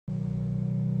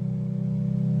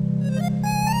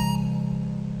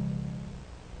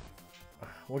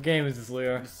What game is this,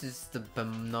 Leo? This is the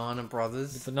Banana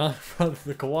Brothers. The Banana Brothers,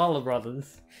 the Koala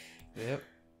Brothers. Yep.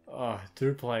 Oh,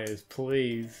 2 players,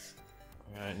 please.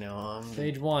 Alright, now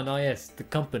Stage 1, oh yes, the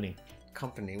company.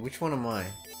 Company. Which one am I?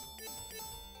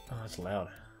 Oh, it's loud.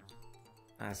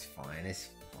 That's fine, it's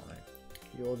fine.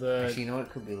 You're the... Actually, you know what?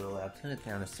 It could be a little loud. Turn it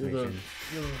down a You're the... smidgen.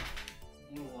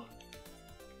 Blue one.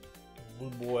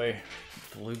 Blue boy.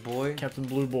 Blue boy? Captain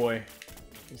Blue Boy.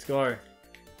 Let's go.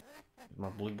 My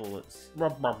blue bullets.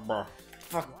 Bruh.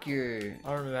 Fuck you. I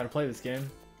don't remember how to play this game.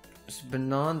 It's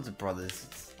Bonanza Brothers.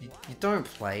 You don't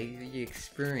play, you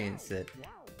experience it.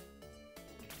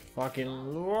 Fucking...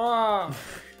 Whoa!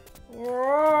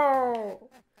 Whoa!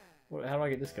 What, how do I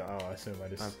get this guy? Oh, I assume I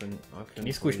just... Open, Can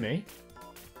you squish me?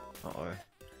 Uh-oh.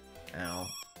 Ow.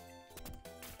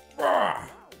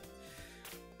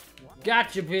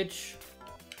 Gotcha, bitch!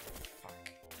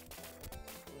 Fuck.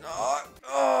 No!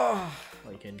 Oh!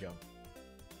 Oh, you can jump.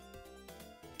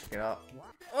 Get up.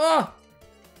 Oh!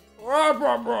 Oh,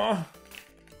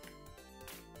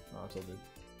 it's all good.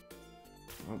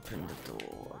 Open the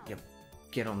door.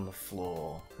 Get on the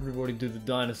floor. Everybody do the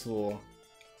dinosaur.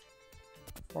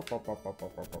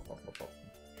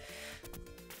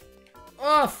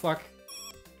 Oh, fuck.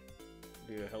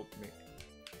 You help me.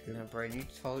 No, Brayden,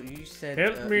 you said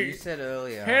Help me. You said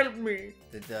earlier. Help me.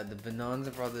 The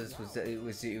Bonanza Brothers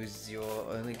was your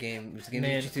only game. It was the game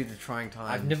Man, that you through the trying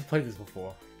times. I've never played this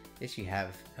before. Yes, you have.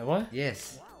 Have I?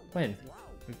 Yes. When?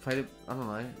 We played it. I don't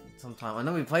know. Sometime. I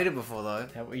know we played it before though.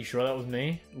 Are you sure that was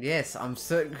me? Yes, I'm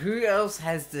certain. Who else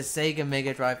has the Sega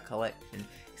Mega Drive collection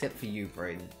except for you,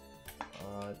 Brayden?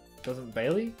 Doesn't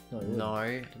Bailey? No. He No.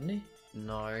 wouldn't. Didn't he?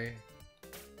 No.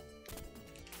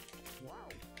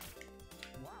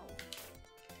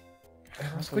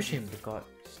 Squish him. Forgot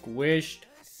Squished.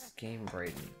 this game,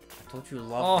 Brayden. I thought you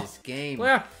loved this game.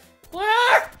 Where?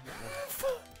 Where?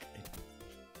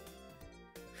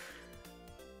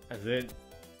 That's it.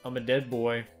 I'm a dead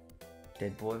boy.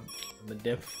 Dead boy. I'm a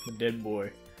dead boy.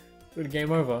 Good,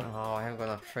 game over. Oh, I haven't got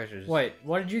enough treasures. Wait,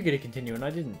 why did you get to continue and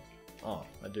I didn't? Oh,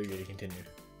 I do get to continue.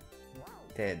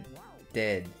 Dead.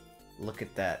 Dead. Look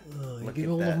at that. Oh, you Look get at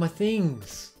all that. of my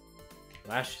things.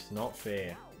 Lash is not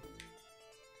fair.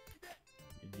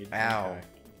 Ow. Okay.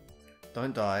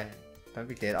 Don't die. Don't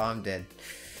be dead. I'm dead.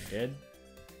 Dead?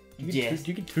 Yes.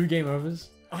 Do you get 2 game overs?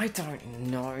 I don't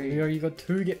know. You got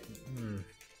 2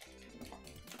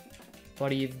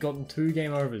 Buddy, you've gotten 2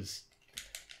 game overs.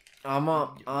 I'm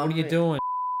up. What are you doing?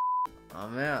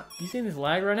 I'm out. You seeing this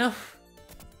lag right now?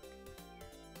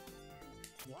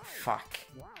 Fuck.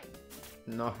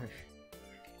 No.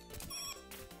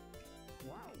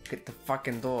 Get the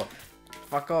fucking door.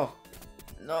 Fuck off.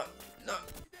 No. No.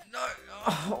 No.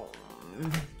 Oh.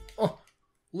 Oh,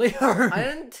 Leo! I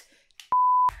didn't.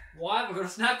 Why have I got a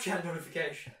Snapchat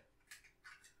notification?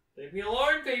 Leave me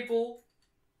alone, people!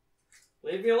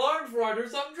 Leave me alone before I do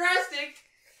something drastic!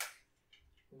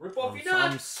 Rip off your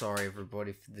I'm nuts! sorry,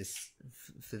 everybody,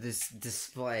 for this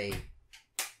display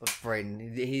of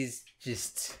Brayden. He's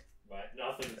just. Right,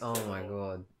 nothing. Oh my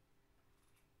god.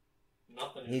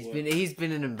 Nothing. He's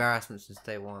been an embarrassment since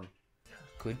day one.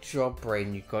 Good job,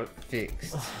 Brayden. You got it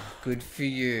fixed. Good for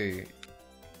you.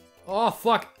 Oh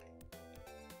fuck!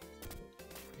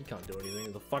 You can't do anything.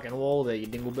 There's a fucking wall there, you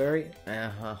dingleberry.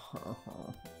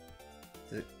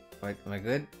 Wait, am I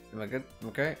good? Am I good?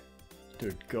 Okay.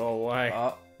 Dude, go away.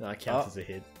 Oh, That counts as a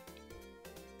hit.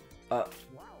 come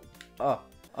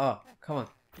on.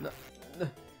 No, no.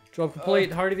 Job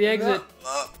complete. Hurry to the exit.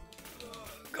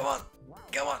 Come on.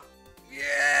 Come on.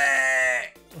 Yeah.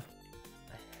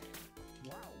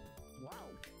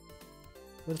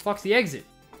 Where the fuck's the exit?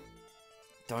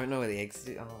 Don't know where the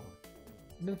exit. Oh.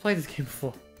 I've never played this game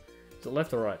before. Is it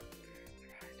left or right?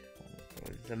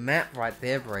 There's a map right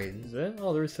there, Brayden. Is there?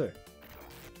 Oh, there is too.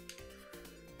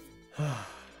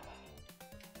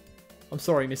 I'm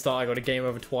sorry, mister. I got a game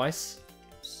over twice.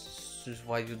 This is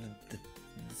why you.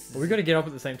 Are we gonna get up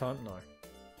at the same time? No.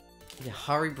 Yeah,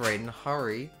 hurry, Brayden.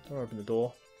 Hurry. Don't open the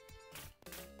door.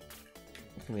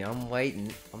 Look at me. I'm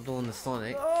waiting. I'm doing the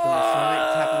Sonic. Doing the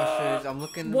Sonic. Tapping my shoes. I'm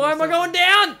looking. Why am I going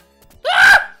down?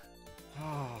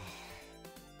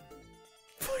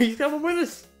 He's coming with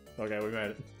us. Okay, we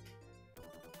made it.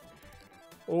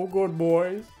 Oh, good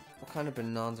boys. What kind of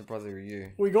Bonanza brother are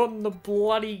you? We got in the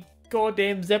bloody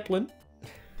goddamn Zeppelin.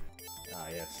 Ah,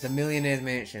 yes. The Millionaire's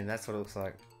Mansion. That's what it looks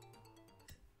like.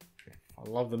 I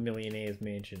love the Millionaire's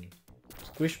Mansion.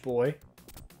 Squish boy.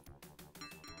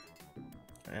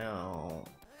 Ow.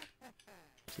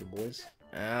 See you, boys.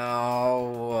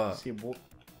 Ow. See you, boy.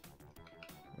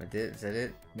 I did. Is that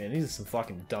it? Man, these are some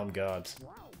fucking dumb guards.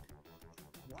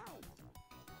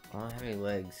 I don't have any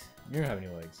legs. You don't have any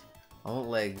legs. I want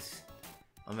legs.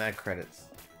 I'm out of credits.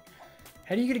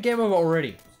 How do you get a game over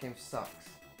already? This game sucks.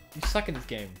 You suck at this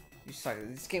game. You suck.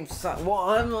 This game sucks. Well,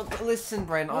 I'm not. Listen,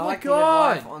 Brandon. Oh I my like to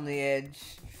God. live on the edge.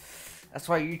 That's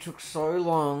why you took so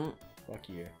long Fuck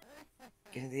you.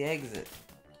 getting the exit.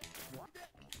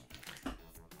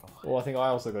 Well, I think I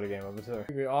also got a game over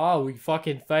too. Oh, we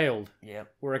fucking failed.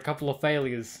 Yep. We're a couple of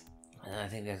failures. And I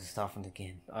think we have to start from the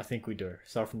beginning. I think we do.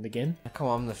 Start from the beginning. Come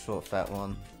on, I'm the short, fat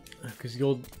one. Because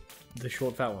you're the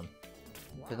short, fat one.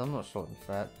 But I'm not short and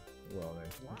fat. Well,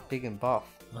 then. Big and buff.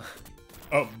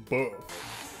 Oh,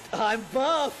 buff. I'm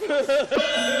buff!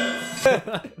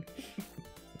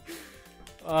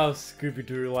 Oh,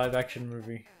 Scooby-Doo live action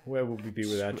movie. Where would we be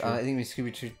without you? I think we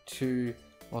Scooby-Doo 2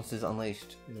 Monsters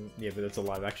Unleashed. Yeah, but that's a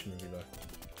live action movie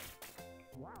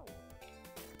though.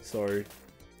 Sorry.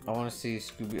 I want to see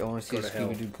I want to see a Go to hell.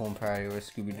 Scooby-Doo porn parody or a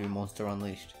Scooby-Doo Monster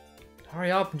Unleashed.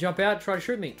 Hurry up and jump out and try to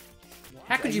shoot me.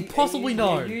 How could you possibly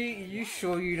know? Are you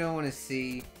sure you don't want to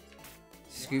see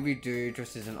Scooby-Doo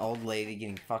dressed as an old lady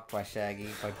getting fucked by Shaggy,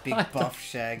 by big buff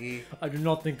Shaggy? I do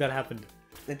not think that happened.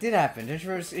 That did happen. Don't you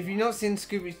remember, if you've not seen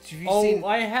Scooby, have you Oh, seen?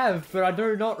 I have, but I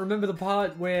do not remember the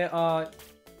part where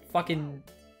fucking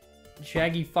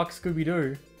Shaggy fucks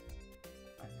Scooby-Doo.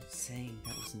 I'm saying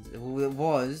that wasn't. Well, it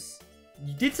was.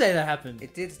 You did say that happened.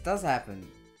 It does happen.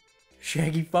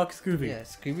 Shaggy fucks Scooby. Yeah,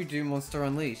 Scooby-Doo Monster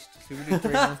Unleashed. Scooby-Doo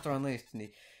 3 Monster Unleashed, and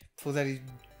he pulls out his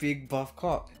big buff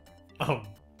cock.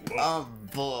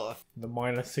 Buff. The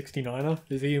minor 69er,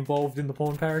 is he involved in the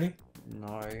porn parody?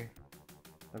 No.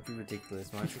 That'd be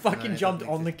ridiculous. He fucking jumped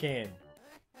on the can.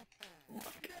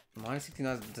 Minus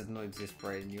 69 does not exist,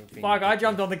 Brayden. You're being Fuck, I ridiculous.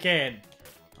 jumped on the can.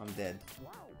 I'm dead.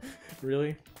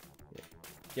 Really?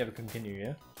 Yeah, but continue,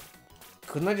 yeah?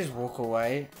 Couldn't I just walk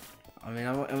away? I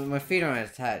mean, my feet aren't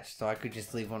attached, so I could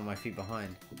just leave one of my feet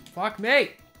behind. Fuck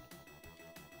me!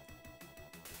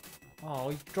 Oh,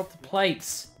 you dropped the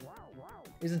plates.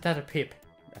 Isn't that a pip?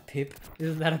 A pip?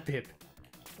 Isn't that a pip?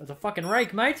 That's a fucking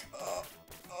rake, mate! Oh,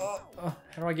 how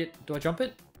do I get... Do I jump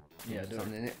it? Yeah, do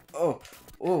Something it. in it. Oh!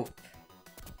 Oh!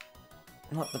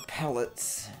 Not the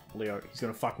pellets. Leo, he's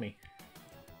gonna fuck me.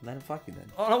 Let him fuck you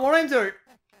then. Oh, I don't want him to!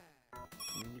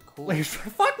 Cool. Leo's trying to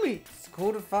fuck me! It's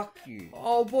cool to fuck you.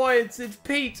 Oh boy, it's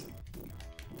Pete!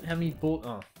 How many bull...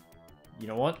 Oh. You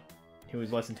know what? He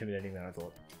was less intimidating than I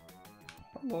thought.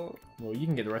 Hello. Well, you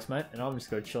can get the rest, mate, and I'm just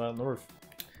gonna chill out on the roof.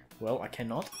 Well, I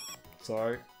cannot.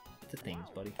 So, get the things,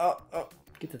 buddy. Oh!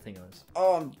 Get the thingos.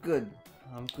 Oh, I'm good.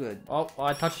 I'm good. Oh,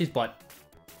 I touched his butt.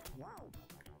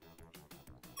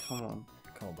 Come on.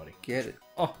 Come on, buddy. Get it.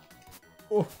 Oh.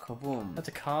 Oh. Kaboom. That's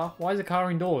a car. Why is a car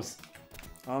indoors?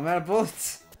 Oh, I'm out of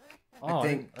bullets. Oh, I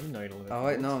think- didn't know you had a limit. Oh,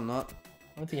 wait, no, I'm not.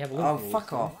 I don't think you have a limit. Oh,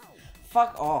 fuck off.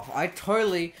 Fuck off. I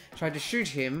totally tried to shoot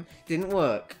him. Didn't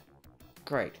work.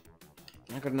 Great.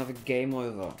 I got another game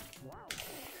over.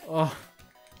 Oh,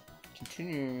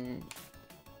 Continue.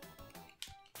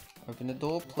 Open the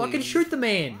door, please. fucking shoot the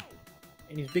man!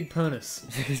 And his big pernus.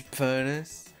 His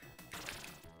pernus.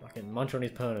 Fucking munch on his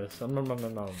pernus. Nom nom nom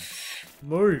nom nom.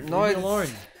 Move! No, Leave me alone.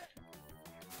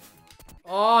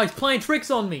 Oh, he's playing tricks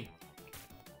on me!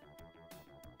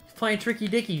 He's playing tricky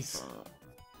dickies.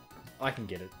 I can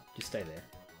get it. Just stay there.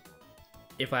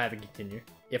 If I ever continue.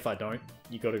 If I don't,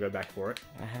 you gotta go back for it.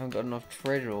 I haven't got enough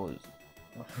treasures.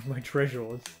 My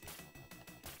treasures.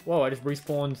 Whoa, I just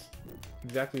respawned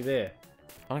exactly there.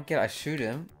 I don't get it. I shoot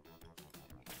him.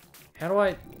 How do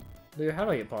I... Leo, how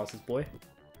do I get past this boy?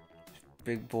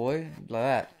 Big boy. Like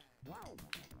that.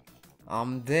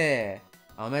 I'm there.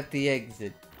 I'm at the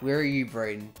exit. Where are you,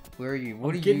 Brayden? Where are you?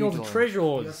 What are you getting all doing? the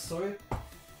treasures. You're so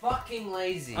fucking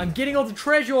lazy. I'm getting all the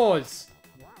treasures!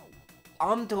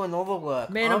 I'm doing all the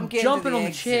work. Man, I'm getting to jumping on the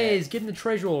exit. chairs, getting the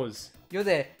treasures. You're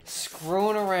there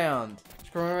screwing around.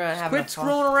 Screwing around having Quit a fun-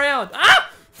 screwing around. Ah!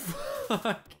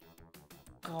 Fuck.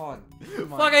 God.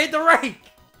 Fuck, I hit the rake!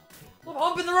 I'm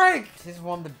humping the rake! This is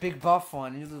one, the big buff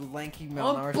one. You little lanky I'm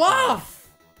malnourished buff!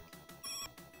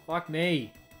 Fuck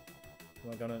me.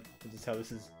 Am I gonna... Is this how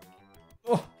this is?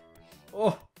 Oh!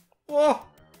 Oh! Oh!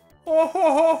 Oh!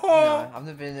 Oh! one. No, I've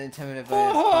never been intimidated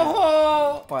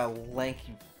Oh! by a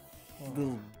lanky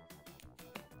little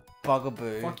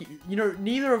bugaboo. Fuck you. You know,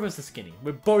 neither of us are skinny.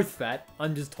 We're both fat.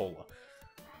 I'm just taller.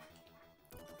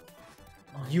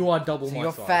 You are double So my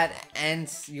you're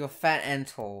size. you're fat and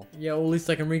tall. Yeah, well, at least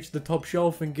I can reach the top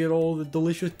shelf and get all the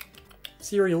delicious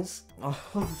cereals. Oh,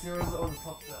 zeros on the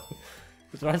top shelf.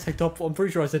 Did I say top? I'm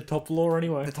pretty sure I said top floor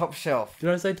anyway. The top shelf. Did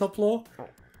I say top floor?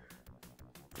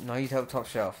 No, you tell top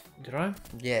shelf. Did I?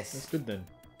 That's Yes. good then.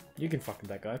 You can fuck with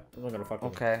that guy. I'm not gonna fuck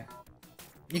with him. Okay.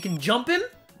 You can jump him?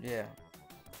 Yeah.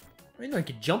 I didn't know you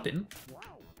could jump him.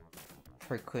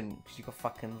 probably couldn't because you got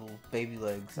fucking little baby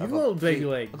legs. You I got got little baby big-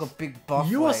 legs. I got big buff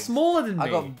You legs. are smaller than me. I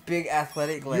got big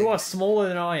athletic legs. You are smaller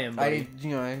than I am, I buddy. did, you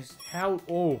know, How?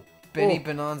 Oh. Benny Oh.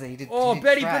 Bonanza. He did. Oh, he did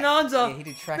Betty track. Bonanza. Yeah, he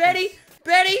did track. Betty! and-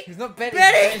 Betty! He's not Betty.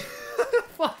 Betty! It's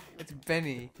Fuck. It's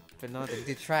Benny Bonanza. He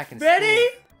did track and Betty!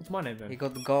 school. What's my name then? He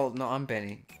got the gold. No, I'm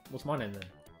Benny. What's my name then?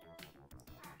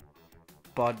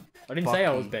 Bud. I didn't say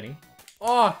I was Bucky. Benny.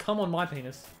 Oh, come on my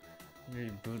penis.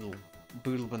 Really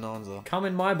Boodle Bonanza. Come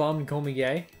in my bum and call me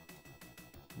gay.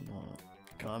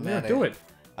 No, I'm Yeah, at do it.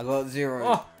 I got 0.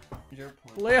 Oh, 0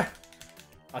 points. Leah.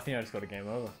 I think I just got a game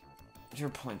over. 0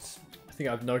 points. I think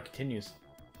I have no continues.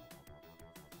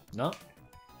 No.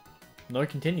 No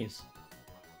continues.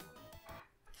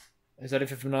 Is that it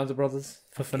for Bonanza Brothers?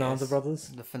 For Bonanza Yes. Brothers?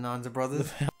 The Bonanza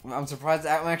Brothers. I'm surprised.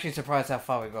 I'm actually surprised how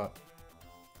far we got.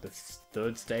 The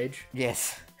third stage?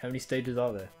 Yes. How many stages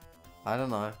are there? I don't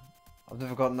know. I've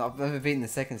never beaten the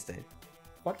second stage.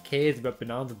 What cares about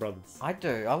Bonanza Brothers? I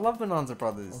do. I love Bonanza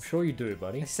Brothers. I'm sure you do,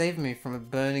 buddy. They saved me from a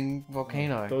burning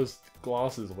volcano. Those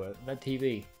glasses were... That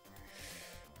TV.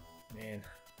 Man.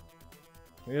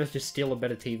 Maybe let's just steal a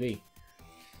better TV.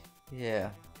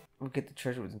 Yeah. We'll get the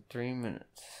treasure within 3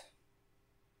 minutes.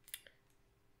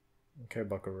 Okay,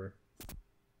 Buckaroo.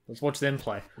 Let's watch them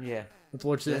play. Yeah. Let's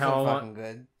watch That's how fucking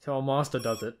good. our master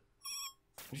does it.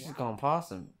 He's just going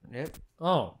past him. Yep.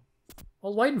 Oh. I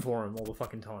was waiting for him all the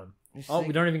fucking time. You Oh, see-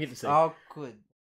 we don't even get to see. Oh, good.